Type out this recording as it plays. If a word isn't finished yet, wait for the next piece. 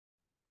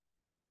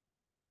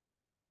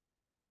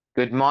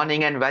Good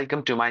morning and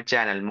welcome to my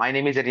channel. My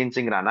name is Arin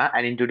Singh Rana,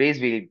 and in today's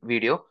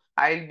video,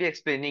 I'll be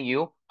explaining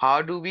you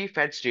how do we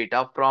fetch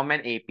data from an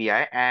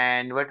API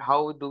and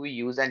how do we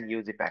use and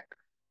use effect.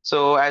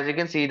 So as you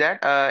can see that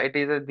it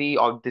is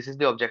this is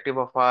the objective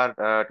of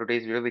our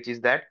today's video, which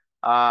is that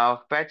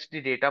fetch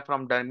the data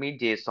from Dummy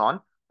JSON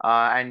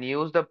and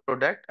use the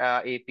product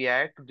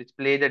API to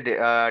display the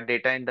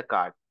data in the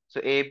card. So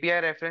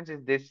API reference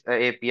is this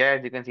API.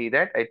 As you can see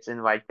that it's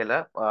in white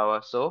color.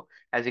 So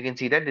as you can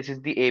see that this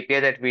is the API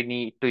that we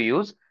need to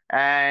use,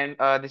 and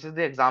this is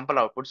the example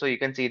output. So you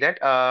can see that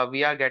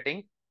we are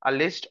getting a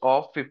list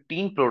of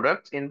 15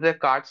 products in the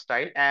card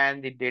style,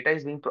 and the data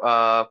is being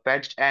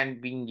fetched and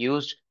being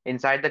used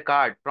inside the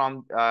card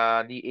from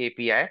the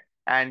API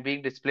and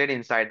being displayed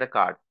inside the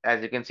card,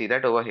 as you can see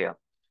that over here.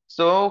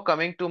 So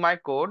coming to my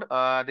code,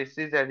 this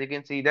is, as you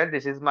can see that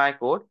this is my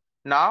code.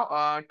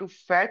 Now, to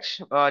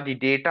fetch the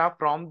data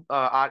from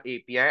our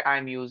API,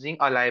 I'm using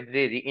a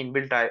library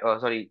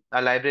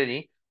a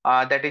library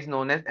that is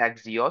known as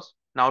Axios.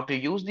 Now, to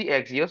use the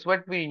Axios,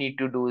 what we need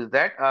to do is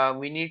that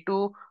we need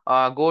to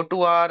go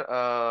to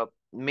our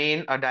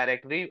main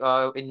directory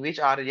in which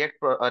our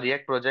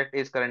React project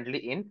is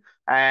currently in.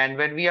 And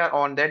when we are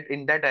on that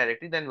in that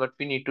directory, then what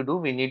we need to do,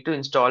 we need to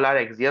install our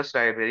Axios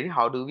library.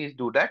 How do we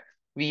do that?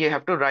 We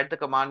have to write the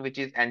command which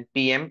is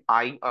npm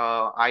I.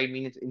 I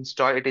means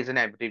install. It is an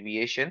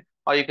abbreviation,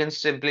 or you can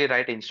simply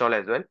write install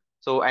as well.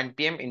 So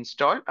npm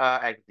install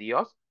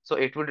Axios. So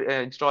it would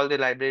install the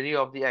library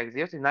of the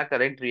Axios in our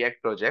current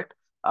React project.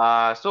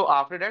 So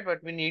after that,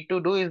 what we need to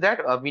do is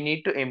that we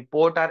need to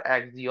import our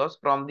Axios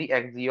from the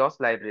Axios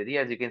library.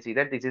 As you can see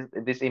that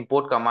this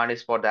import command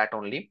is for that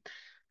only.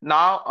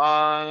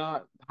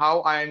 Now, how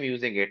I am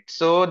using it.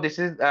 So this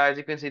is, as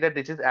you can see that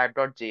this is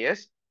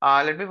app.js.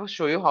 Let me first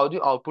show you how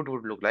the output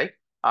would look like.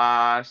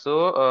 Just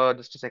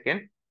a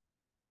second.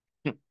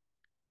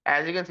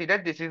 As you can see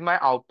that this is my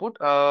output.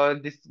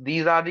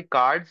 These are the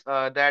cards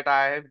that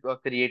I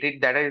have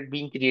created, that are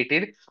being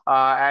created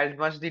as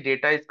much the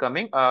data is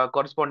coming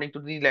corresponding to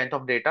the length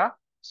of data.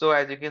 So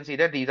as you can see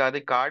that these are the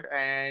card,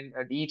 and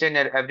each and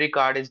every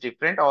card is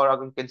different, or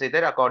you can say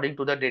that according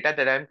to the data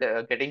that I'm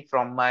getting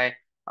from my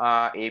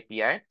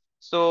API.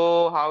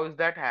 So how is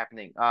that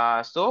happening?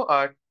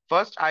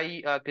 First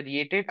I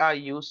created a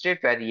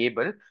useState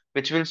variable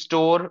which will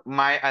store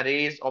my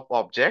arrays of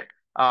object.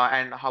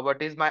 And how what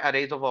is my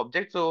arrays of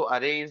objects? So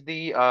array is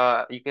the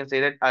you can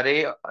say that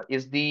array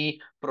is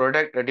the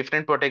product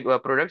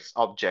products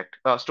object,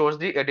 stores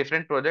the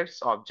different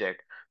products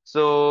object.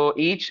 So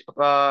each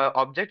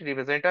object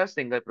represent a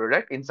single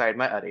product inside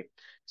my array.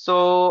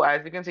 So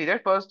as you can see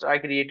that first I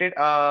created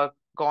a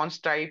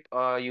const type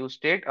use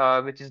state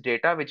which is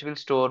data, which will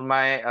store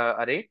my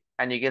array,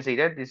 and you can see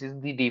that this is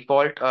the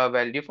default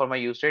value for my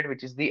use state,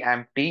 which is the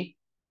empty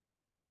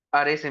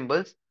array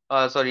symbols,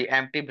 sorry,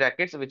 empty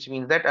brackets, which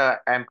means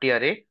that empty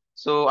array.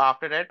 So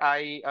after that,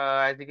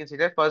 as you can see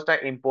that first I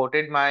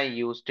imported my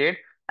use state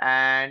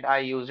and I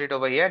used it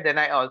over here. Then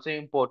I also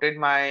imported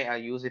my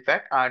use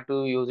effect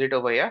to use it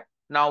over here.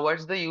 Now,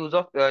 what's the use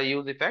of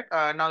use effect?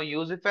 Now,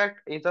 use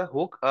effect is a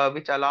hook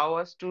which allow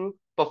us to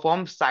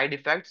perform side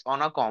effects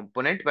on a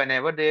component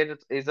whenever there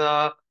is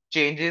a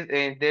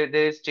there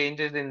is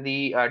changes in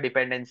the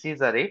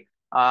dependencies array.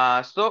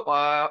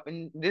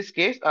 In this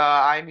case,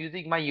 I'm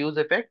using my use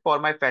effect for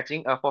my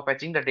fetching for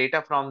fetching the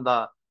data from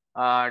the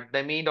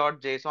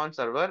dummy.json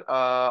server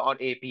or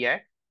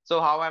API.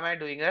 So how am I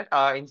doing that?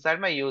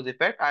 Inside my use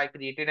effect, I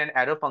created an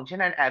arrow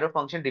function, and arrow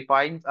function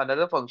defines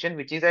another function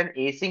which is an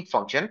async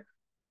function.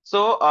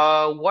 So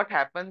what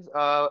happens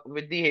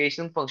with the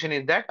async function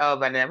is that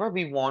whenever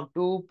we want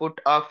to put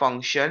a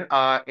function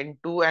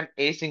into an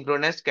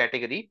asynchronous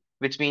category,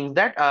 which means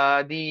that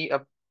the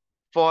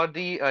for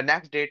the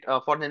next date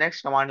for the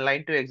next command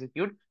line to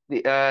execute,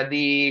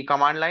 the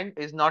command line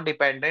is not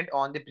dependent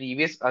on the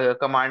previous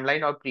command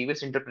line or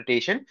previous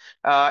interpretation.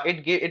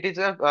 It is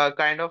a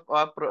kind of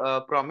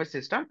a promise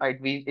system.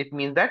 It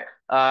means that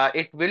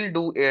it will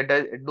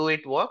do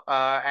it work,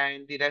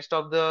 and the rest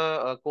of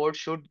the code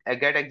should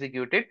get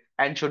executed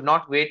and should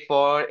not wait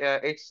for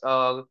its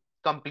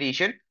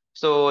completion.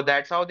 So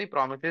that's how the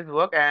promises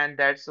work, and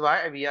that's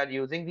why we are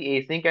using the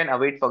async and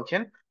await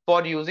function.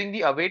 For using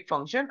the await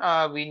function,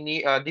 we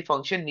need the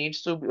function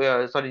needs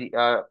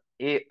to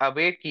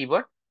await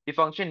keyword. The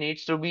function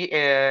needs to be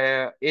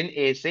in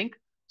async.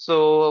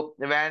 So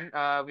when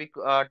we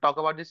talk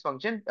about this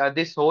function,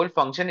 this whole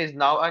function is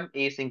now an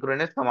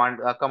asynchronous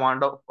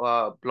command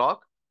of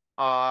block.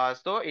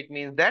 So it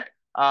means that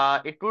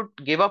it would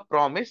give a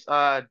promise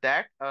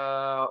that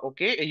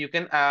okay, you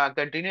can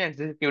continue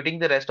executing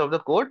the rest of the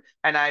code,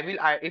 and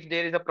if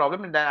there is a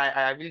problem, then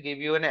I will give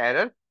you an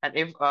error, and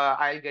if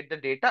I'll get the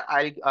data,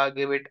 I'll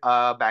give it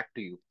back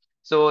to you.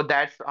 So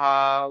that's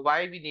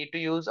why we need to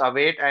use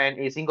await and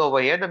async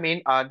over here. The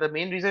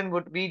main reason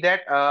would be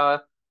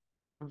that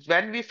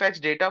when we fetch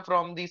data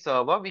from the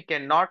server, we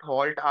cannot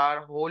halt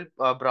our whole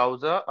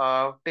browser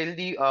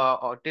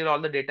till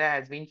all the data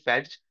has been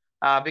fetched,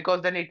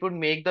 because then it would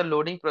make the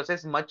loading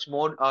process much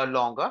more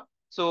longer.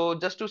 So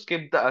just to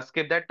skip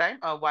that time,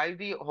 while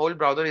the whole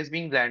browser is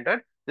being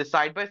rendered, the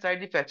side by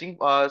side the fetching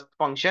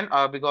function,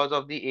 because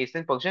of the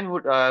async function,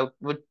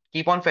 would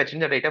keep on fetching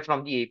the data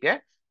from the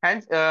API.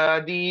 Hence,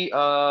 the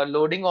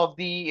loading of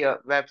the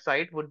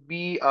website would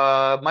be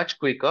much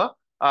quicker,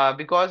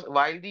 because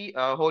while the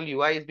whole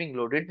UI is being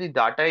loaded, the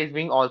data is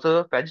being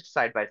also fetched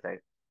side by side.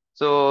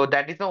 So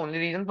that is the only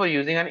reason for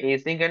using an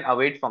async and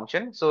await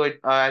function. So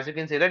as you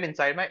can see that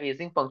inside my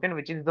async function,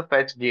 which is the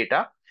fetch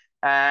data,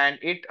 and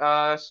it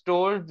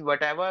stores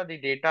whatever the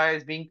data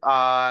is being we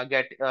are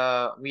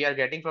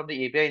getting from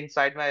the API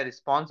inside my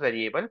response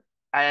variable.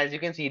 And as you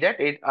can see that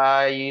it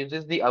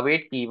uses the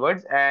await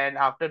keywords, and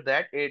after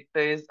that it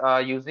is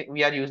using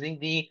we are using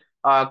the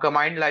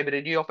command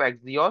library of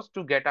Axios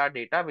to get our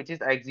data, which is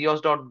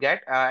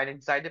axios.get, and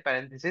inside the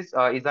parenthesis is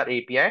our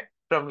API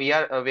from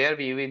where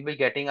we will be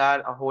getting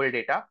our whole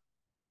data.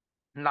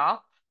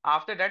 Now,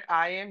 after that,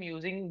 I am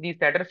using the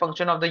setter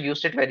function of the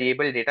useState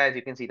variable data. As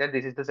you can see that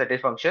this is the setter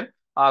function,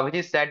 which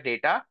is set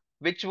data,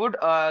 which would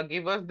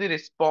give us the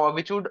response,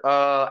 which would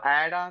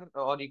add our,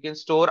 or you can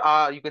store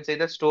our, you can say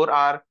that store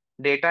our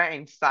data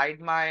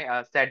inside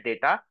my set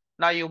data.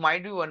 Now, you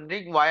might be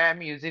wondering why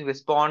I'm using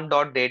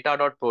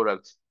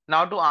respond.data.products.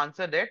 Now, to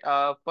answer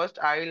that, first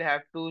I will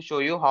have to show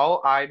you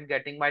how I'm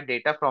getting my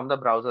data from the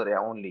browser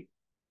only.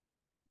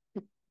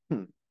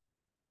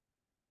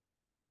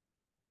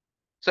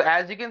 So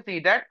as you can see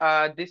that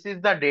this is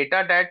the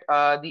data that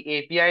the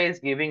API is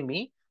giving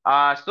me.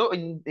 So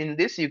in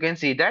this you can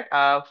see that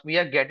we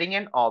are getting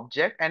an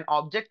object. An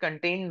object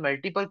contains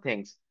multiple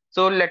things.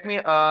 So let me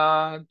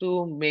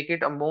to make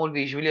it a more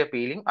visually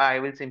appealing, I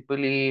will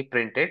simply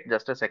print it.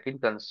 Just a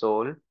second,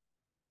 console.log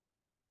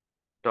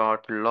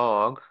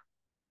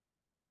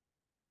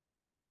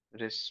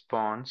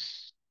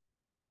response.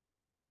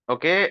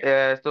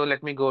 Okay, so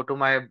let me go to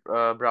my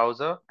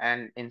browser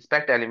and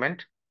inspect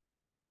element.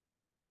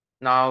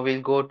 Now we'll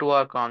go to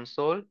our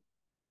console.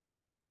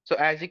 So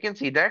as you can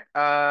see that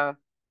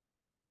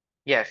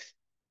yes.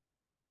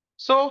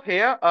 So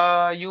here,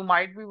 you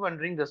might be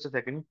wondering, just a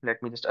second,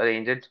 let me just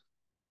arrange it.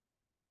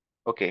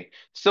 Okay.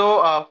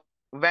 So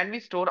when we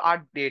store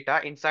our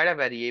data inside a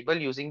variable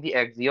using the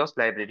Axios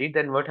library,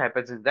 then what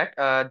happens is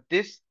that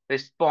this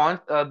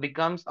response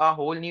becomes a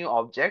whole new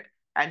object,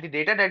 and the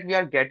data that we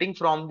are getting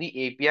from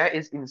the API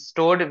is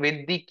stored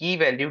with the key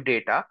value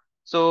data.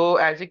 So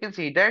as you can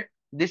see that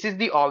this is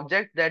the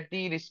object that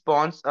the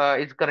response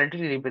is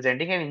currently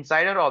representing, and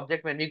inside our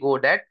object, when we go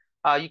that,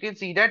 you can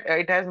see that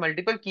it has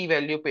multiple key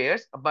value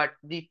pairs, but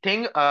the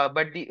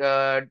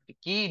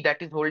key that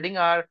is holding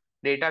our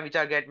data which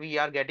we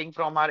are getting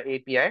from our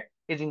API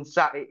is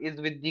inside is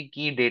with the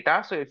key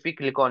data. So if we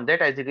click on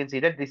that, as you can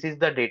see that this is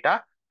the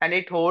data, and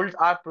it holds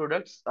our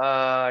products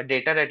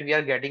data that we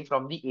are getting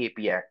from the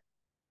API.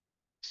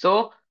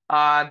 So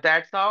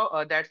that's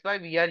why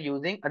we are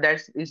using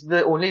that's is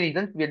the only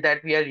reason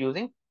that we are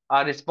using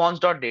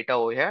response.data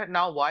over here.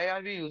 Now why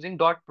are we using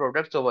dot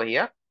products over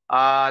here?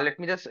 Let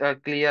me just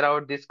clear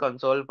out this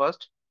console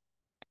first.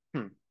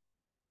 Hmm.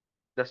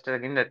 Just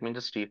again, let me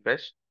just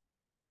refresh.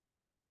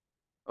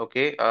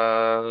 Okay,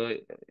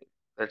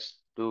 let's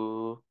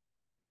do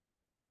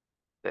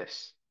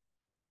this.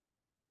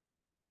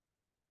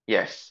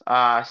 Yes.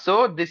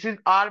 So this is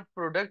our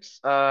products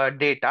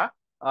data.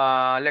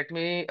 Let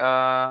me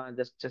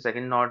just a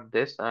second, not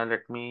this.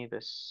 Let me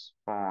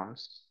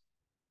response.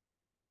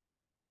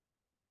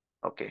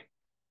 Okay.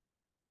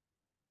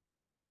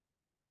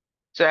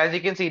 So as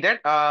you can see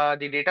that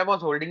the data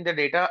was holding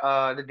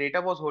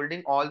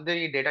all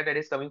the data that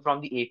is coming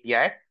from the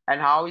API.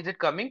 And how is it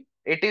coming?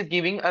 It is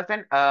giving us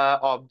an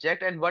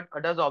object, and what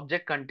does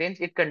object contains?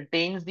 It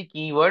contains the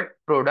keyword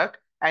product,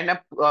 and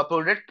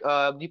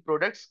the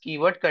product's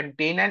keyword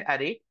contain an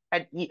array,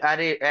 and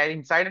array, and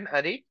inside an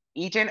array,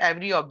 each and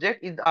every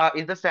object is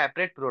a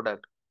separate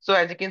product. So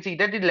as you can see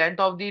that the length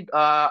of the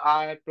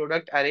our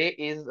products array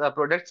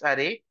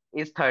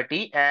is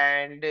 30,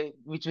 and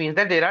which means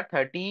that there are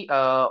 30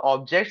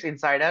 objects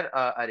inside our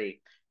array.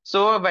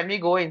 So when we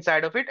go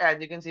inside of it, as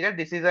you can see that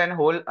this is an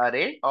whole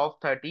array of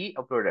 30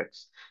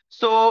 products.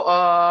 So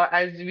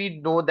as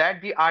we know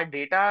that the our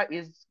data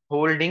is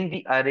holding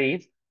the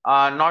arrays,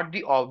 not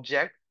the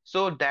object.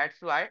 So that's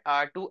why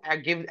to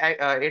give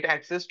it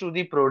access to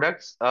the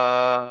products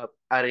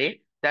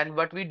array, then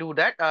what we do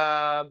that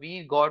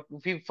we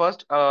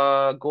first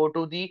go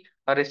to the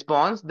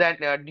response that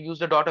use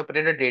the dot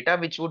operator data,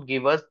 which would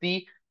give us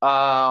the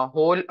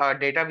whole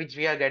data which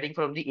we are getting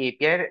from the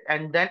API.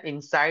 And then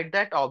inside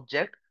that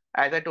object,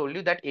 as I told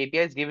you, that API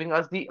is giving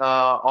us the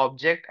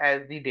object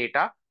as the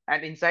data,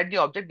 and inside the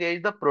object there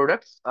is the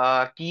products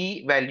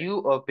key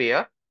value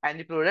pair, and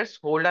the products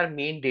hold our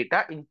main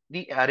data in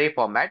the array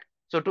format.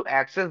 So to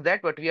access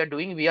that, what we are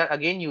doing, we are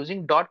again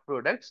using dot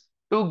products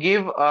to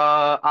give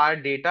our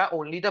data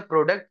only the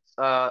products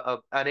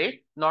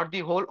array, not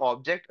the whole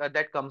object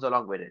that comes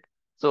along with it.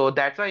 So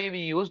that's why we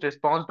use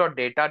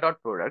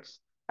response.data.products.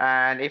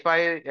 And if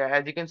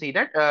as you can see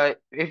that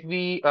if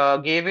we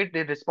gave it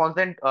the response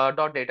and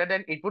dot data,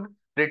 then it would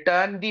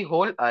return the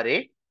whole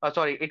array.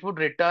 sorry, it would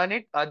return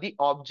it the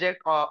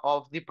object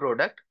of the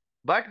product,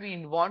 but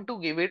we want to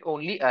give it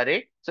only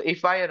array. So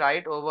if I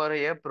write over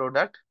here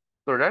products,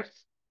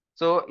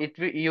 so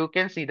you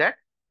can see that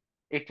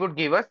it would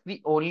give us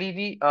the only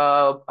the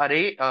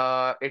array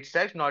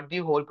itself, not the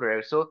whole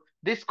product. So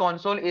this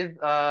console is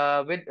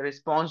with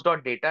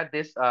response.data,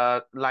 this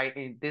line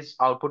in this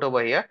output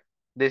over here,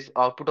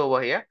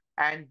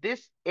 and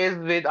this is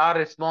with our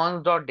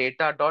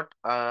response.data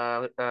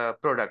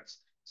products.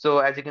 So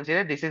as you can see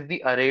that this is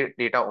the array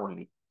data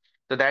only.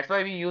 So that's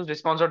why we use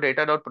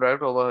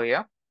response.data.product over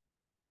here.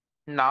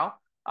 Now,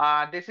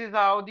 this is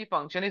how the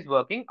function is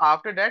working.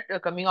 After that,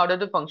 coming out of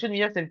the function,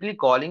 we are simply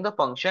calling the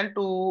function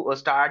to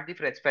start the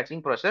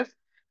fetching process.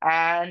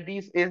 And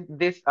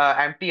this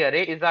empty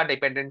array is our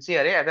dependency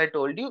array. As I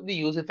told you, the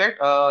use effect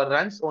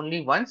runs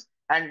only once.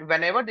 And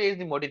whenever there is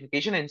the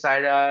modification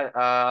inside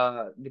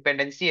our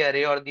dependency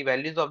array or the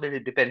values of the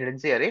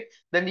dependency array,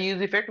 then the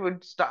use effect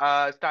would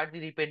start the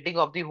repainting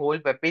of the whole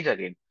web page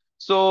again.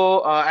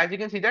 So as you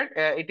can see that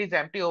it is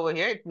empty over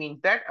here. It means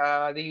that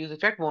the use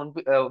effect won't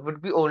be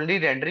would be only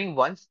rendering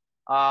once,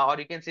 or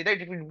you can say that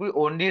it will be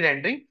only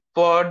rendering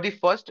for the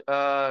first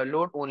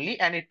load only,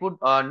 and it would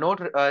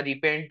not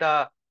repaint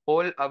the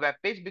whole web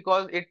page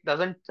because it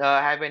doesn't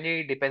have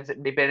any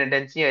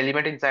dependency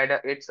element inside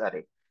its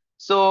array.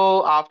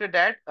 So after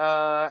that,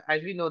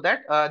 as we know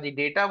that the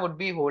data would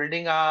be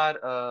holding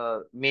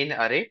our main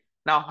array.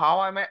 Now,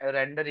 how am I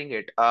rendering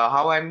it?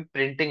 How I'm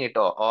printing it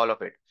all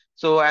of it?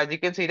 So as you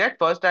can see that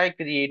first I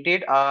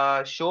created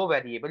a show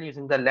variable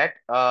using the let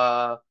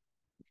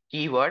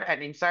keyword,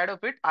 and inside of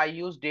it I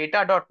use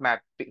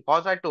data.map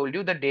because I told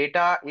you the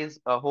data is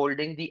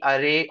holding the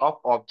array of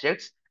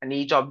objects, and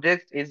each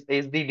object is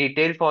the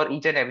detail for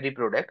each and every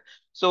product.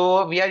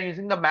 So we are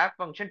using the map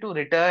function to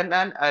return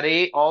an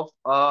array of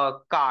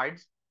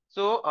cards.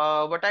 So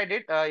what I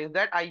did is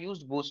that I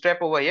used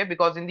bootstrap over here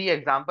because in the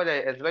example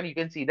as well you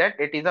can see that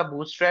it is a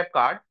bootstrap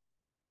card.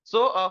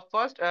 So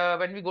first,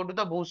 when we go to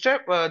the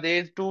Bootstrap,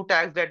 there is two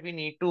tags that we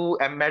need to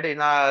embed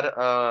in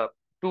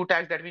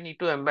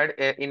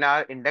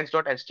our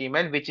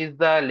index.html, which is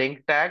the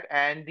link tag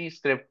and the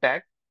script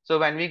tag. So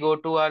when we go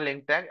to our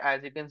link tag,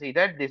 as you can see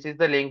that this is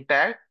the link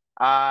tag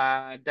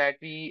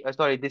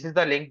this is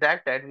the link tag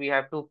that we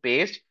have to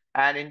paste.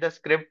 And in the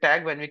script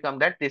tag, when we come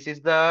that this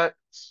is the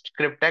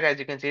script tag, as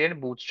you can see in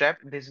Bootstrap,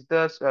 this is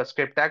the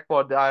script tag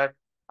for uh,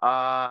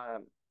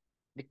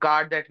 the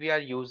card that we are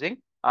using.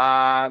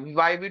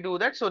 Why we do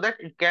that? So that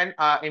it can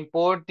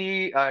import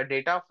the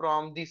data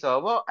from the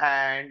server,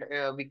 and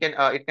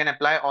it can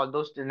apply all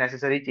those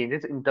necessary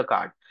changes in the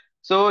card.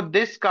 So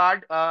this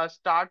card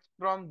starts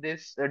from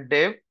this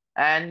div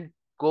and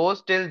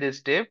goes till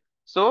this div.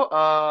 So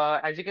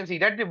as you can see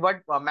that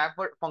what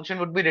function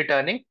would be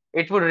returning,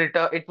 it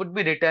would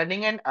be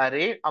returning an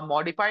array, a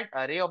modified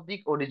array of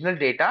the original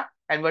data.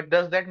 And what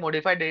does that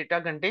modified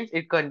data contains?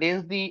 It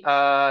contains the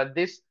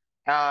this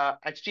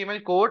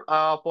HTML code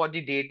for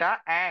the data,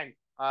 and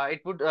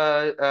it would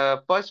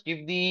first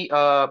give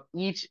the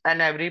each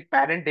and every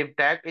parent div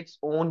tag its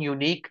own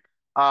unique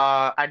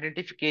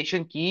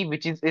identification key,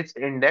 which is its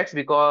index,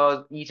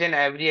 because each and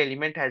every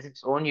element has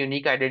its own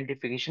unique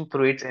identification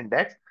through its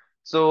index.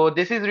 So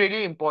this is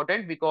really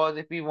important because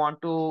if we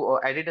want to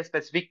edit a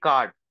specific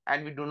card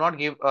and we do not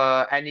give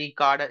any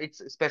card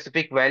its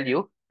specific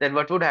value, then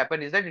what would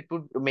happen is that it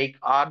would make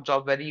our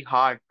job very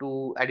hard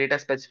to edit a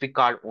specific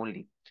card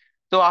only.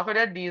 So after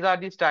that, these are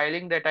the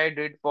styling that I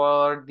did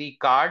for the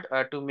card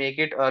to make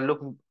it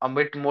look a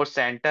bit more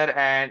center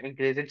and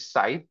increase its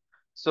size.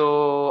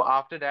 So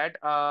after that,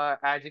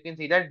 as you can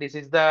see that this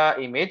is the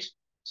image.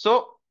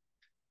 So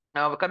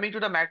now coming to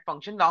the map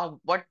function, now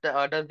what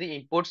does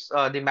the inputs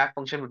the map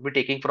function would be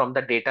taking from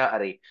the data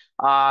array?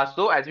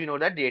 So as we know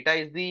that data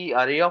is the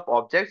array of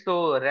objects,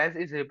 so res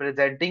is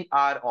representing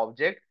our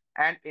object,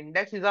 and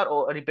index is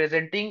our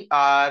representing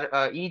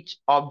our each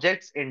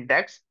object's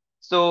index.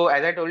 So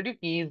as I told you,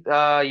 he's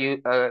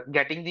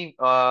getting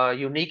the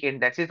unique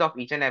indexes of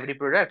each and every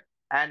product.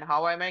 And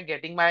how am I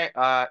getting my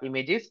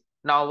images?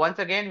 Now once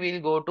again we'll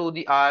go to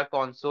the R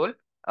console.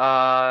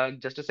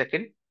 Just a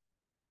second.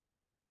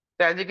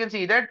 So as you can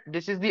see that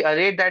this is the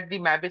array that the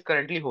map is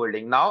currently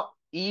holding. Now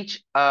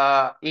each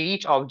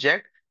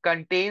object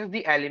contains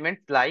the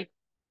elements like,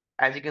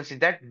 as you can see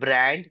that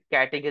brand,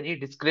 category,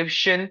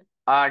 description,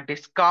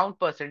 discount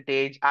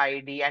percentage,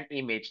 ID, and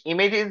image.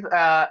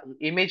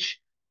 Image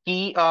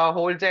key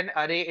holds an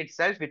array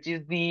itself, which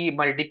is the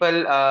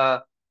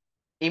multiple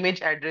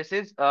image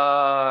addresses.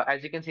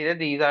 As you can see that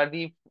these are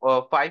the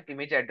five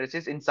image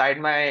addresses inside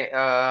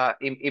my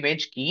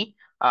image key,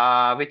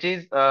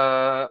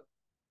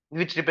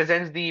 which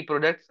represents the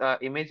product's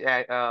image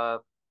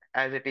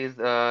as it is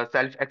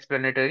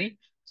self-explanatory.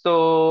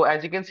 So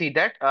as you can see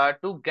that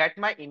to get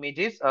my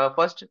images,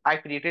 first I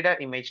created an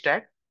image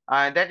tag,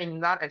 and then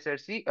in our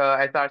SRC,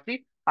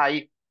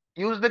 I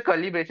use the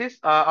curly braces.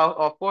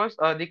 Of course,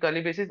 the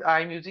curly braces,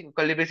 I'm using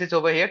curly braces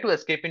over here to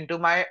escape into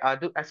my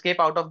to escape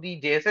out of the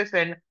JSS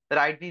and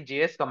write the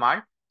JS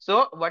command.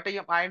 So what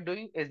I am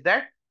doing is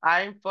that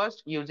I'm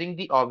first using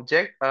the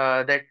object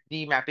that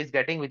the map is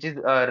getting, which is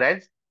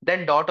res,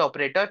 then dot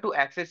operator to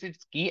access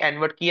its key. And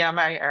what key am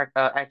I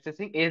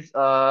accessing is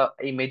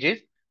images.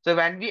 So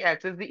when we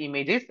access the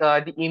images,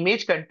 the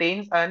image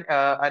contains an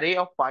array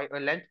of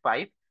length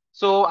 5.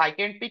 So I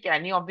can pick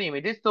any of the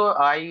images. So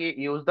I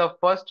use the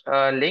first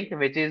link,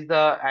 which is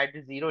the at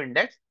the zero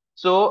index.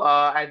 So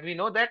as we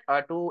know that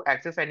to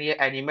access any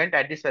element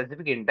at the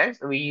specific index,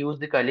 we use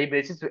the curly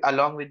braces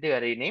along with the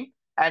array name,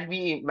 and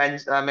we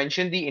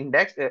mention the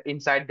index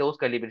inside those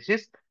curly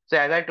braces. So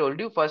as I told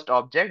you, first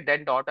object, then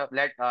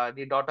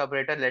the dot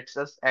operator lets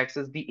us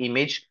access the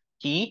image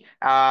keys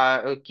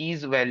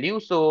value.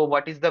 So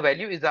what is the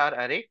value is our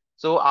array.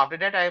 So after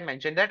that, I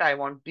mentioned that I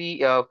want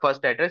the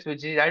first address,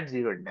 which is at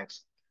zero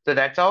index. So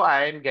that's how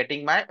I am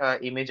getting my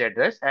image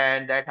address,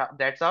 and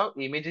that's how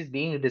image is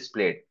being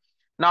displayed.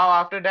 Now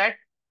after that,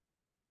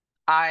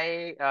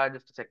 I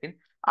just a second.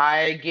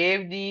 I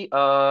gave the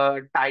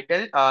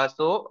title.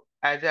 So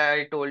as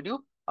I told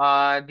you,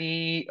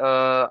 the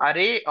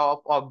array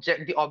of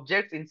the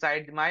objects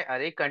inside my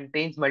array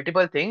contains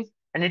multiple things,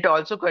 and it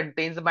also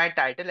contains my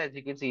title. As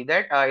you can see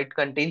that it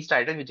contains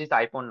title, which is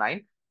iPhone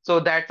 9. So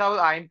that's how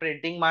I'm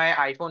printing my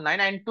iPhone 9.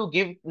 And to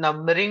give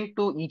numbering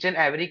to each and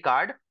every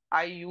card,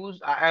 I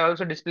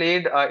also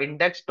displayed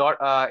index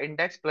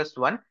plus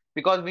one,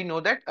 because we know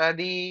that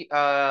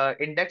the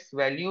index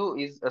value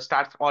is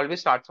starts always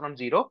starts from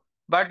zero,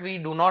 but we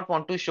do not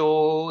want to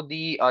show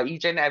the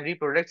each and every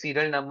product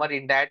serial number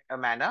in that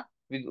manner.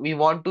 We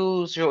want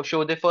to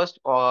show the first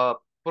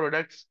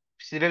product's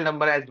serial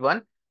number as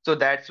one. So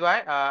that's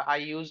why I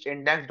used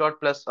index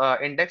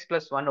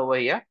plus one over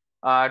here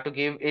to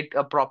give it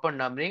a proper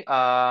numbering.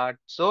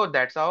 So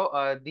that's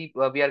how the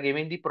we are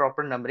giving the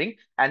proper numbering,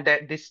 and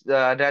that this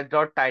res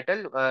dot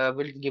title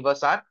will give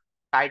us our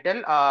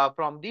title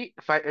from the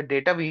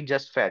data we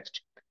just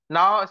fetched.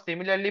 Now,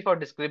 similarly for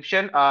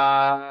description,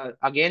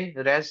 again,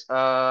 res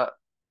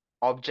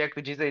object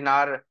which is in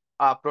our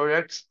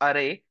products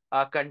array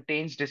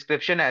contains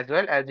description as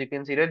well. As you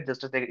can see that,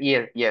 just a second,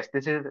 yes,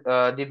 this is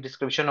the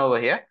description over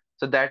here.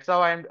 So that's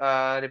how I'm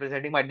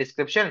representing my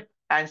description.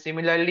 And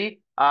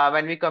similarly,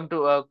 when we come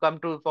to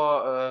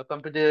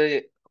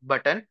the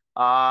button,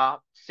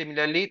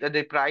 similarly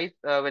the price,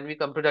 when we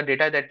come to the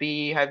data that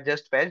we have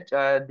just fetched,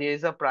 there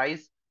is a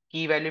price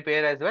key value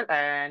pair as well,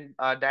 and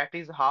that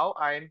is how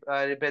I'm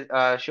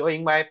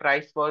showing my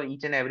price for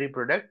each and every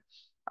product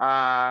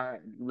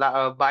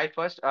by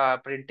first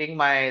printing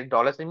my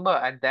dollar symbol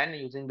and then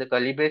using the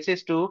curly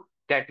braces to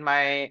get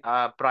my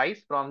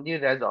price from the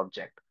res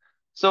object.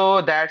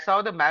 So that's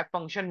how the map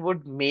function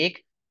would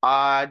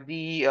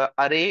the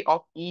array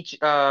of each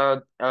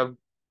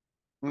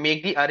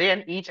make the array,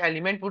 and each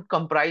element would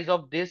comprise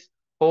of this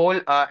whole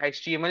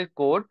HTML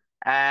code.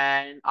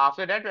 And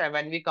after that,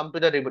 when we come to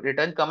the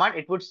return command,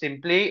 it would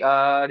simply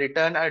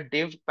return a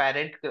div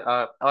parent,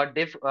 a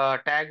div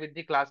tag with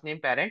the class name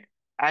parent,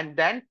 and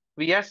then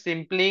we are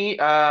simply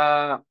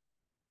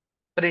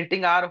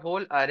printing our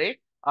whole array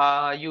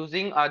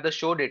using the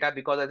show data,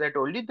 because as I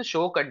told you, the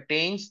show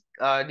contains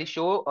the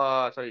show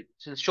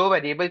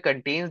variable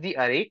contains the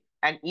array,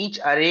 and each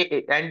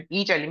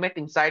element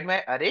inside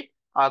my array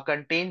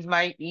contains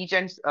my each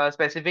and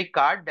specific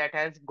card that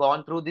has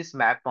gone through this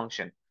map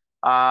function.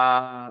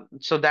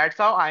 So that's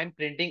how I'm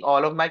printing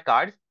all of my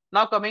cards.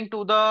 Now coming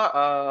to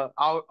the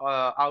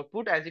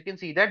output, as you can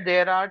see that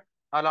there are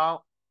around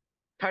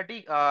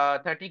 30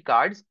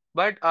 cards,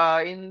 but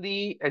in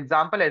the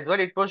example as well,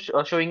 it was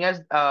showing us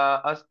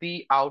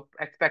the out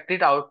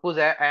expected outputs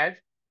as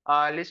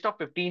a list of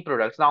 15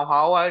 products. Now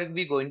how are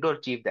we going to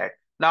achieve that?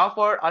 Now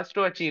for us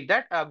to achieve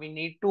that, we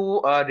need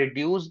to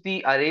reduce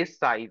the array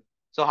size.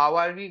 So how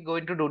are we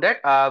going to do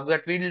that?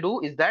 What we'll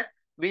do is that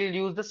we'll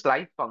use the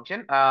slice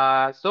function.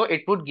 So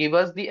it would give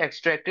us the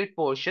extracted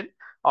portion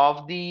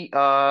of the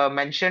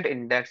mentioned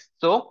index.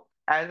 So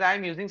as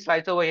I'm using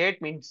slice over here,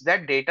 it means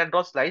that data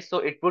dot slice. So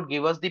it would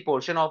give us the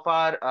portion of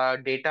our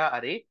data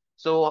array.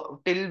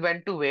 So till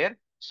when to where.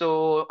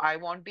 So I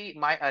want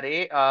my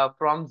array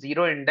from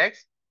zero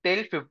index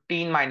till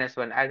 15 minus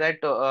one. As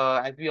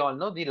we all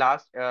know, the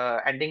last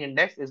ending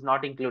index is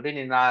not included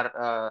in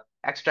our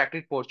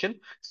extracted portion.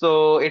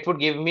 So it would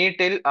give me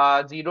till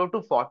 0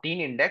 to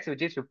 14 index,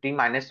 which is 15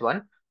 minus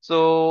one.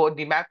 So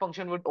the map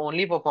function would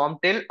only perform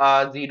till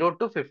 0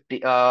 to 50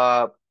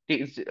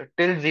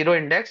 till zero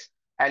index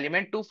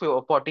element to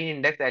 14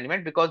 index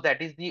element, because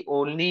that is the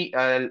only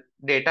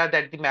data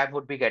that the map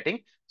would be getting.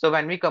 So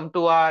when we come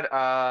to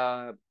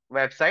our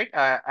website,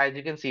 as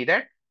you can see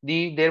that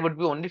there would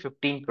be only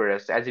 15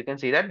 products. As you can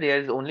see that there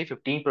is only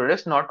 15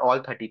 products, not all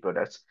 30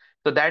 products.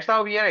 So that's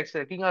how we are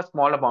extracting a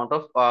small amount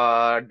of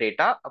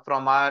data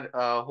from our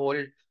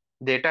whole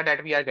data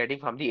that we are getting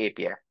from the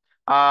API.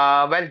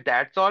 Well,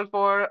 that's all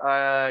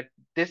for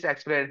this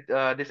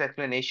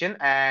explanation,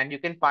 and you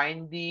can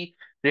find the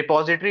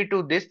repository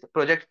to this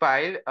project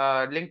file,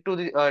 link to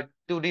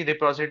the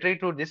repository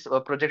to this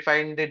project file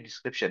in the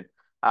description.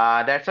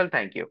 That's all.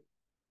 Thank you.